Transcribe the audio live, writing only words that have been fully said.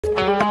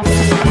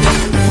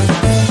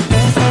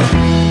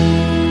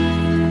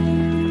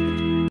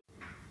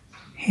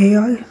Hey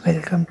all,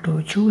 welcome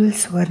to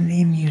Jules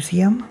Verne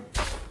Museum,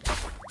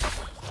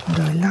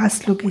 the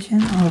last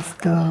location of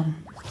the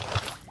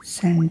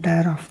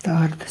center of the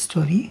Earth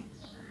story.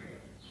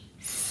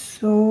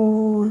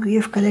 So we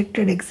have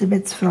collected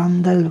exhibits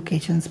from the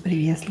locations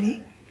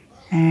previously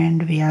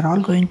and we are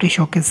all going to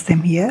showcase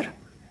them here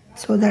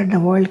so that the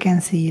world can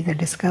see the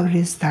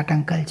discoveries that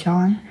Uncle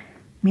John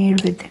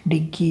made with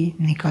Diggy,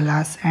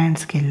 Nicholas and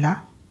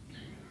Scilla.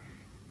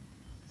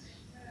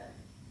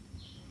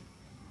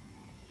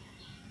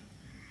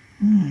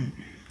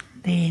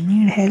 They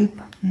need help,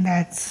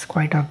 that's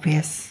quite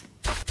obvious.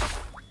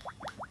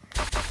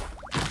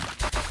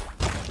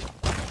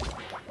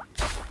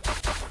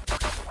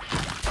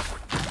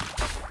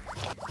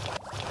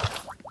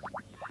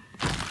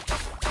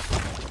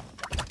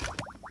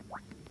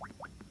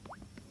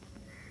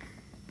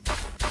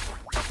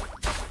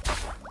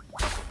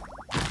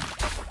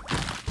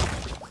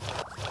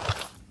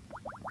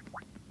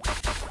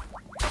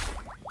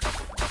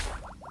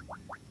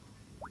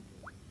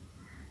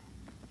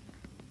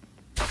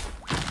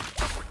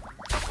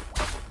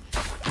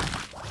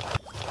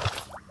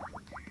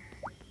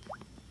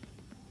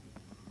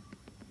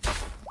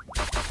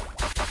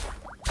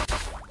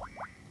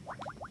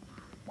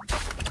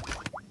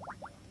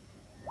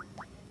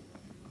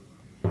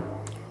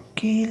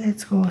 Okay,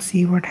 let's go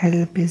see what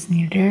help is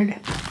needed.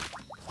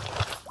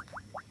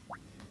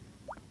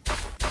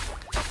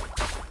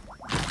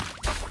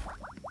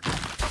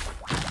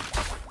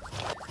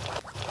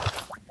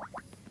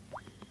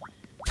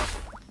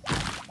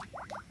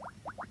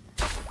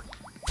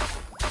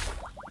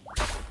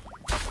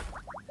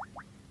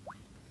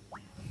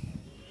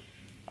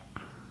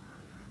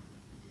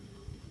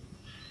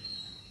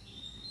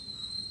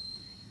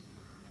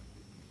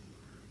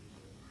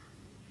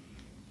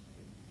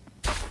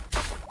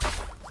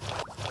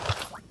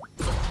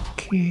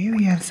 Okay,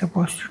 we are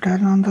supposed to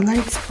turn on the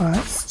lights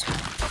first.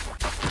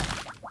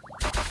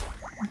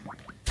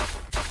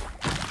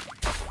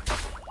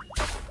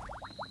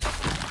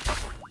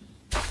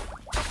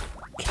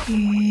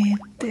 Okay,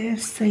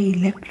 there's the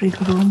electric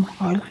room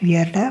all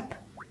cleared up.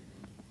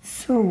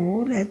 So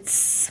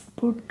let's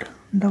put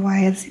the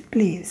wires in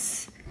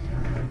place.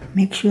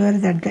 Make sure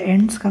that the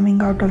ends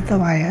coming out of the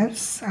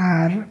wires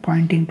are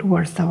pointing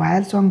towards the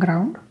wires on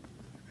ground.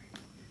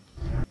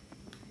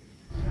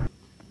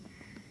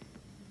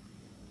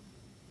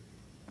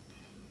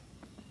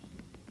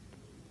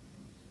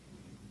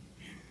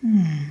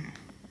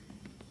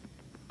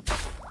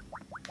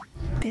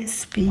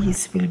 This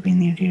piece will be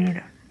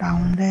needed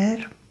down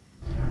there.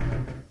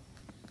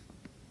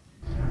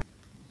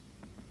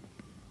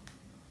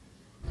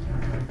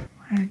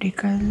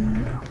 Vertical,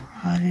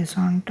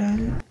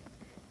 horizontal,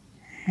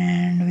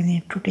 and we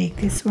need to take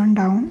this one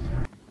down.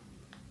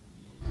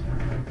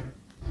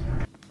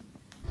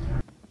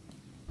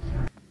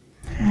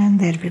 And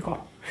there we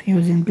go.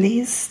 Fuse in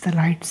place, the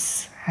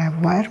lights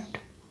have worked.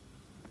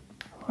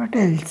 What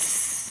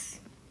else?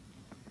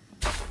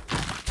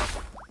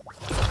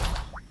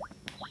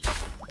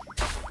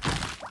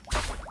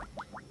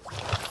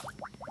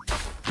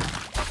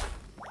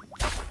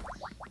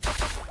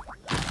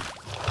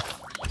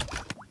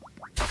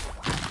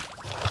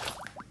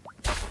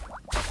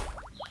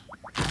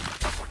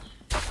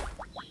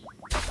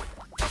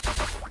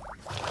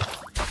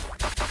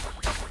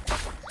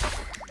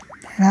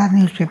 There are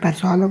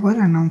newspapers all over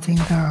announcing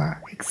the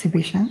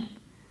exhibition.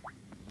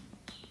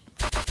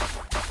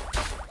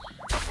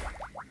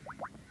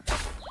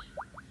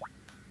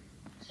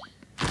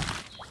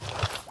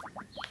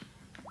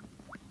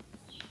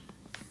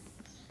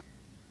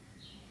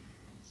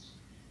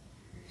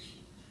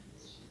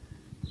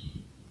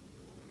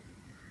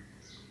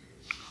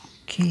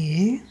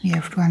 Okay, we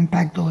have to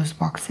unpack those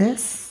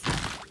boxes.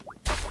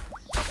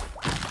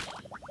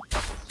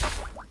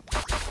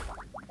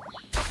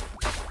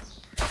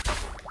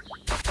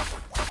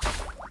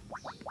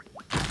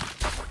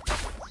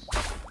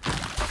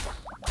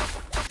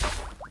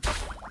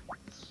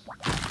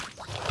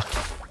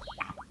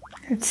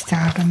 Let's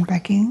start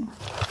unpacking.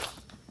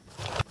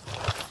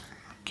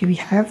 Okay, we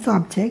have the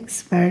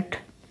objects, but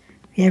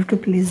we have to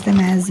place them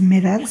as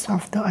mirrors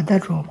of the other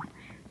room.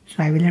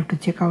 So I will have to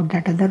check out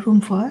that other room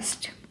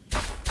first.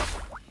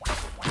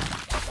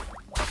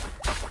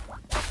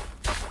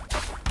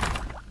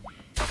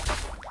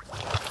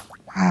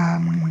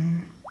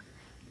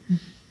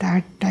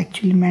 That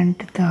actually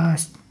meant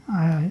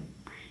the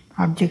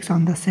objects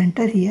on the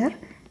center here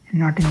and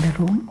not in the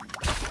room.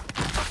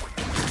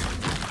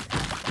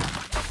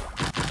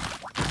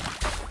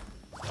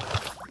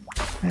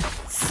 But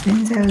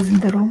since I was in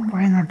the room,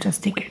 why not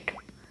just take it?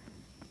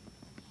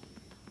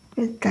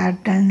 With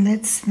that done,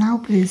 let's now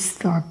place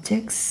the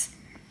objects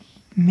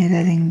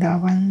mirroring the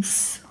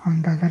ones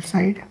on the other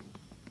side.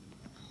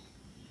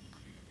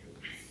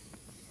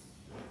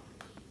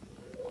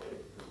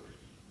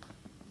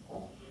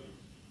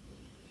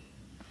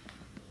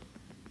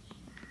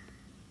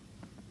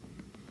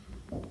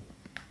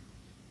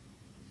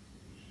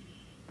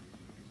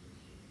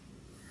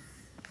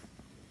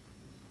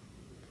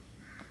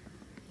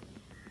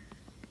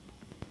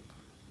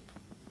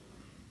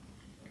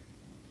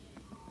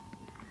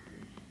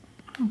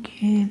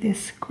 Okay,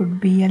 this could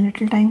be a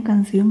little time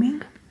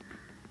consuming.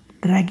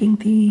 Dragging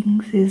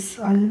things is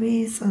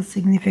always a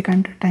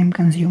significant time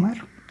consumer.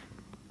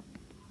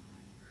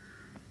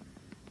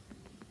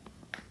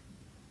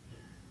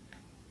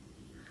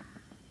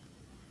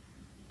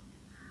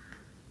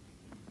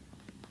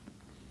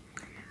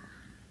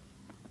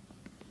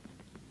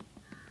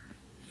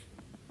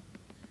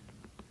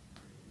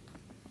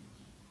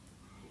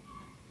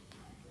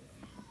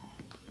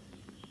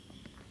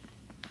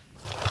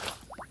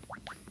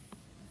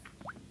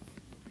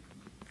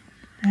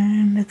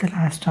 And the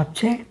last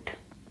object.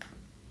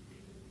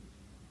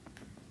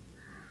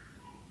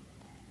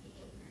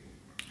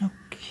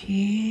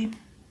 Okay,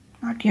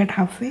 not yet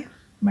halfway,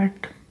 but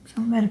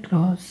somewhere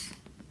close.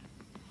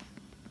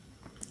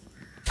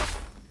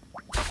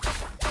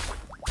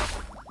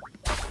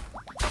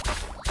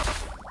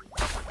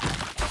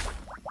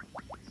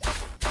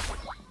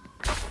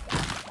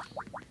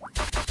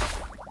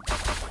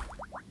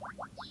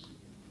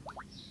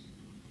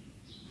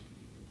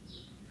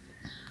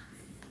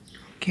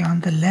 Okay,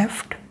 on the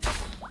left.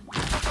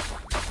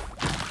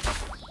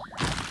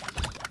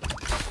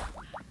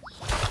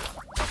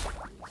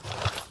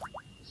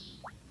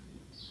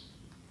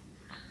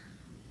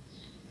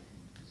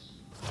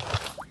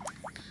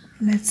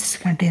 Let's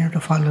continue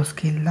to follow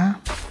Scilla.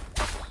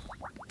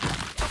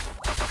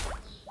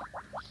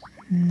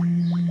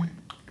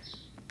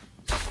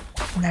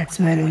 That's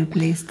where we'll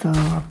place the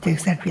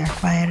objects that we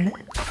acquired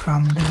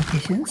from the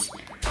locations.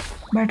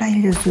 But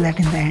I'll just do that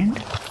in the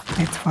end.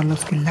 Let's follow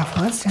Scilla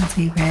first and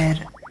see where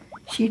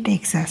she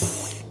takes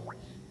us.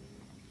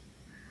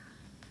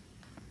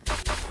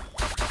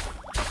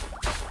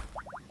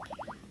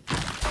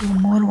 Two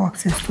more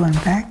boxes to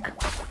unpack.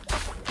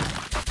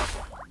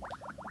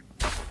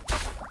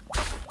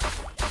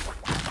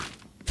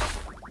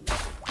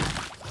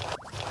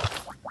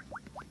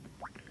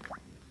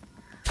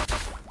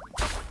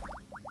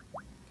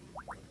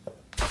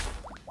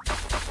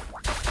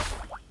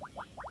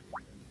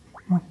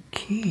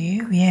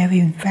 Okay, we have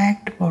in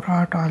fact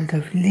brought all the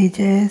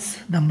villages,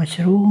 the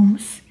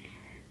mushrooms,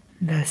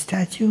 the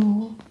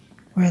statue.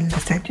 Well, the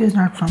statue is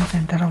not from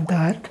center of the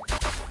earth,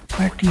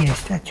 but yes,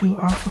 statue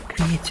of a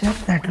creature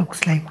that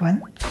looks like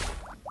one.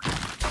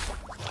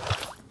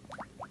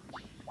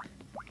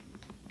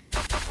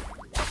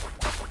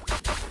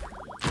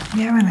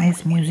 We have a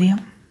nice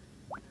museum.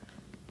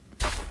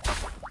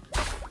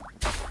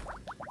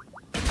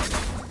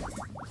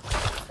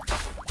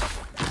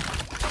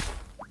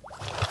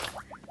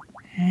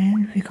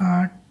 And we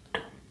got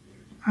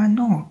a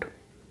note.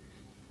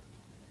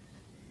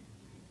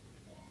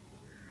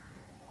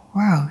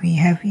 Wow, we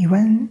have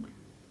even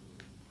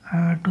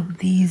took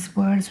these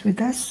birds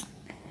with us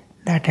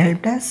that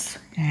helped us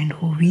and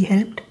who we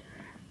helped.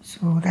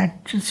 So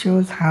that just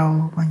shows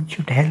how one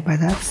should help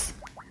others.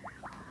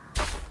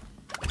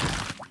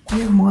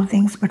 We have more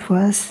things, but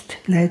first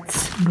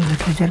let's do the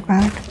treasure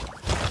part.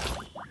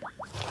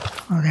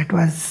 Oh, that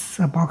was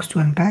a box to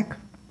unpack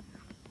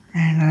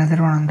and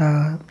another one on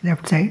the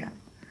left side.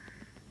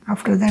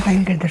 After that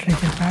I'll get the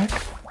treasure part.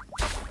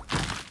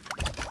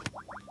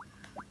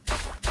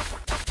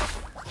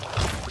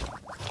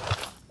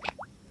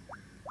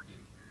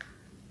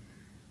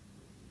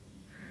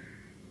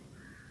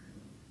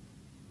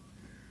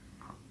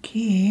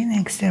 Okay,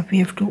 next step we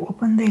have to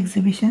open the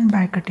exhibition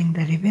by cutting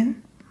the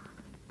ribbon.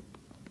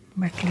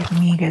 But let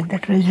me get the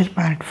treasure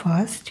part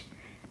first.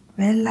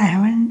 Well, I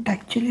haven't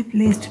actually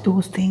placed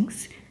those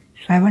things,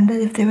 so I wonder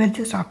if they were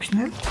just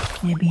optional,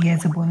 maybe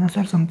as a bonus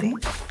or something.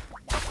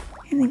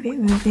 Anyway,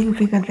 we will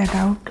figure that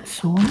out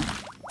soon.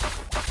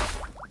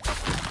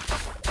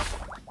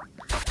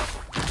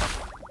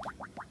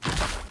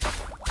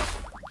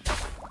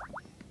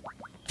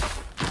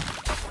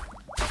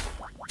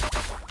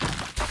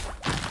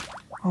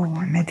 Oh,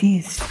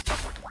 amethyst.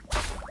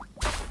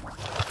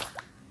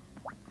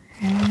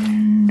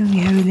 And we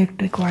have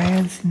electric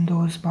wires in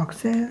those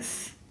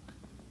boxes.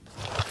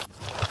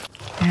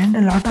 And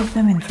a lot of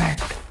them, in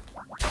fact.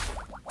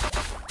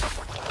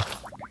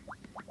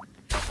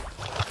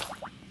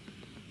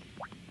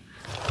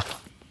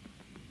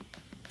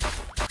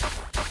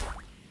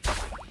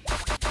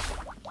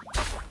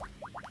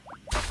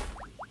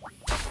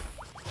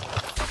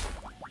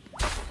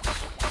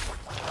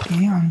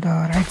 Okay, on the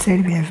right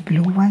side we have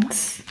blue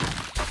ones.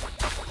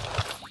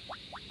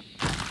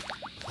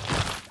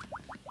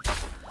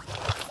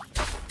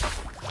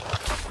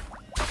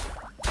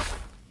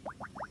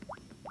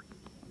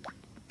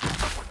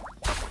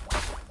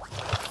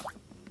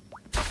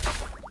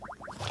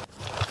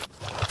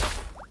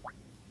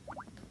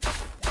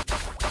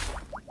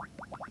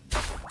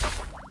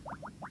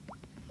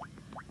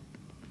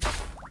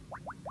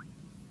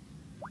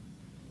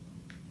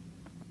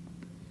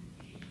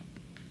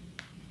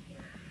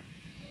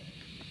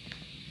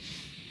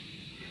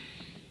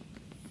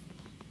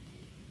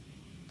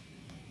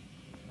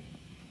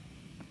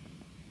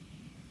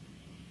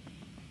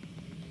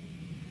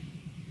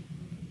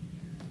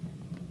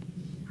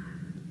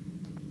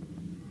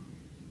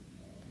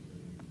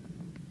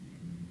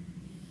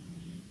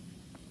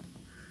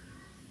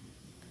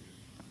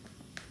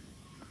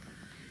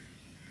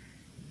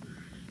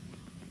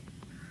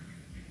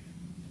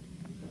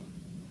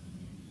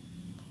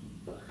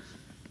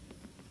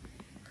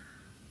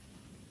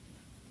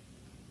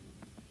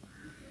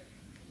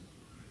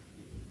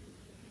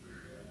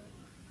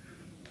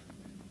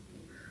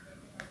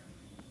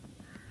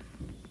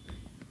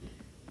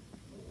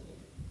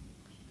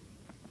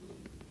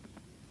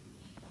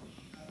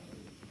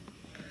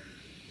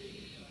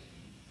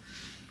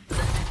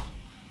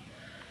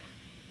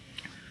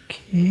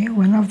 Okay,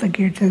 one of the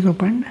gates has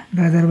opened,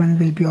 the other one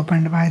will be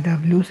opened by the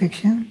blue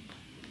section.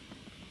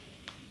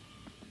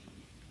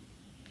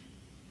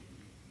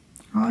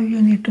 All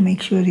you need to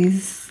make sure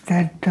is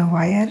that the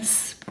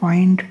wires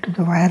point to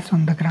the wires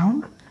on the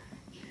ground,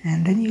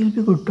 and then you will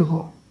be good to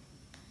go.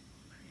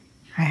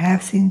 I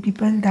have seen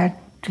people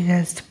that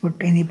just put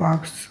any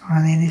box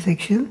on any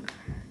section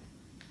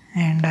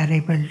and are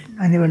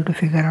unable to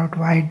figure out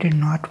why it did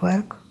not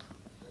work.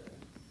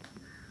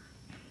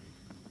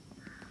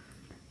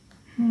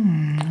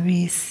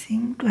 We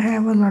seem to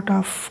have a lot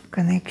of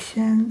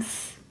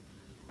connections.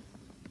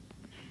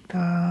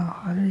 The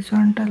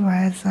horizontal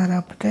wires are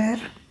up there.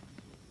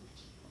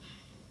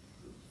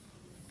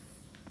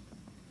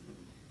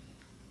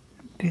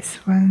 This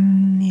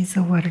one is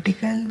a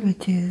vertical,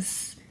 which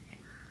is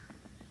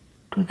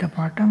to the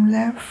bottom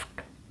left.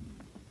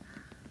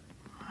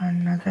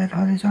 Another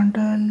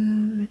horizontal,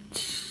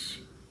 which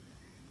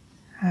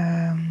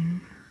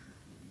not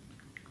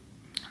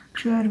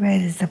sure where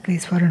is the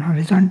place for an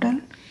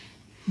horizontal,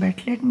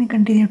 but let me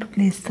continue to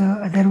place the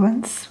other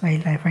ones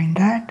while I find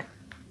that.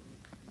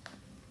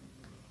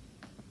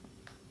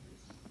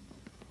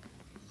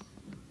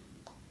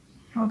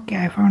 Okay,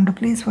 I found a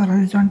place for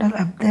horizontal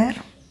up there,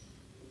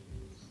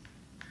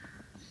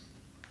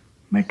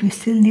 but we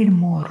still need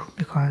more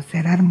because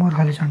there are more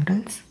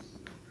horizontals.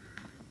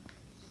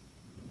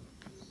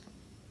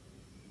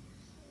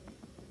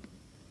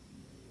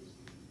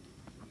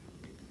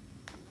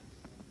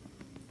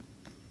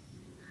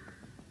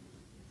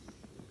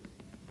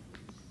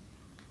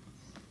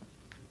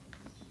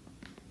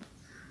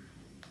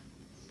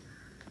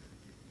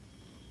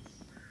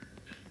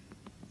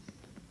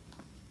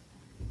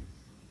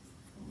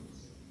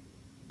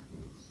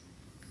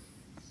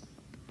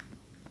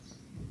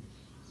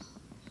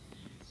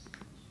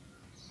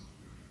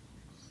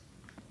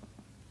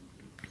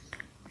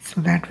 So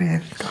that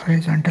where the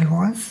horizontal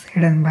was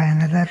hidden by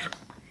another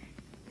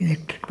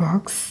electric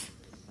box.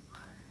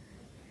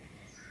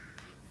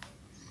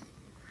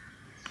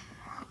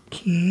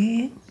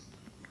 Okay,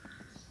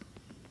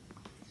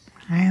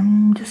 I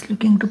am just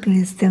looking to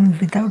place them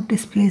without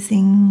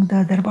displacing the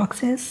other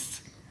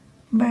boxes,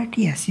 but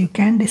yes, you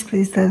can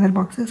displace the other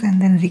boxes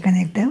and then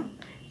reconnect them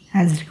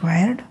as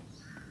required.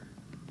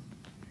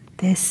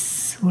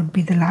 This would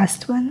be the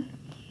last one.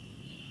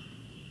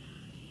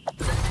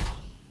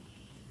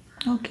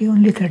 Okay,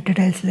 only 30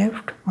 tiles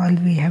left. All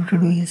we have to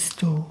do is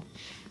to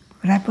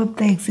wrap up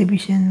the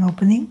exhibition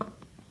opening.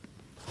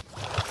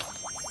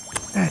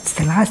 That's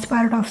the last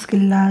part of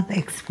Scilla the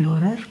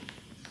Explorer.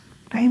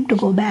 Time to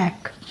go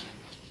back.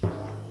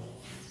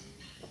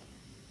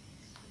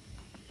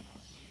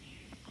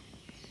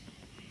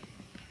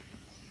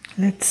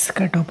 Let's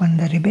cut open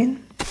the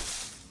ribbon.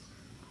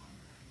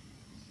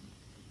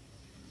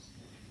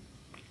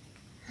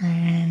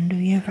 And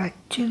we have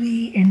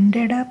actually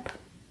ended up.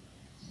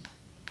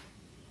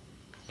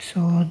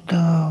 So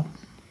the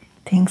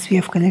things we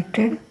have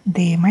collected,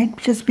 they might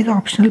just be the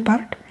optional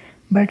part,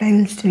 but I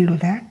will still do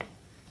that.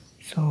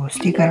 So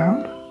stick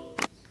around.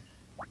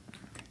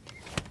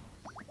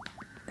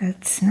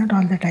 That's not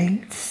all the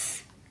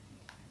tiles.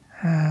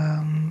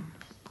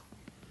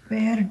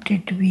 Where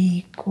did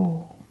we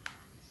go?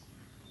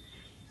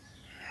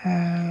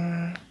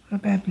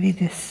 Probably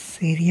this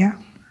area.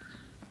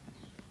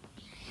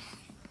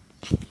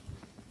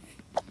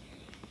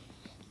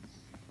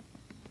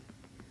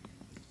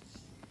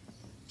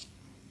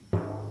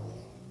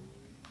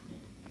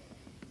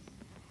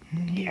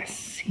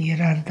 Yes,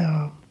 here are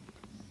the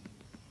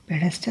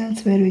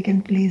pedestals where we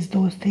can place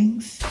those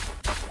things.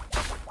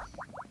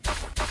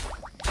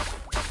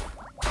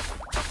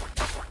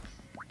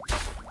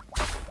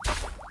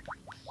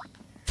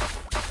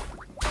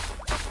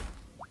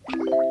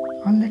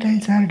 All the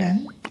tiles are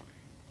done.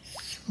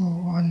 So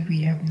all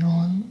we have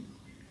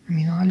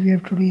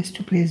to do is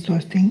to place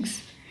those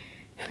things.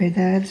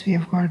 Feathers, we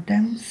have got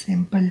them.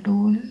 Simple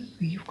tool,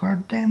 we've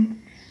got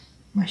them.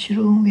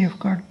 Mushroom, we have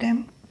got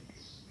them.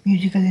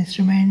 Musical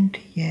instrument,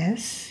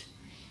 yes,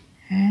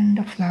 and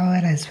a flower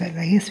as well.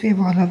 I guess we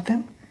have all of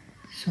them.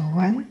 So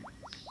 1,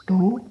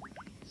 2,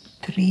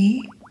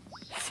 3,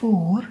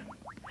 4,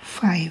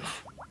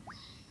 5.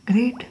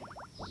 Great.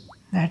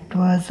 That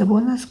was a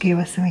bonus, gave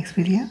us some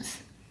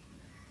experience,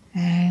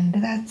 and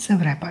that's a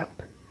wrap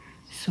up.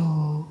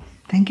 So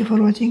thank you for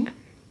watching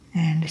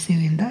and see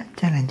you in the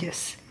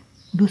challenges.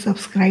 Do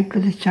subscribe to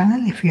this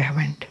channel if you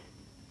haven't.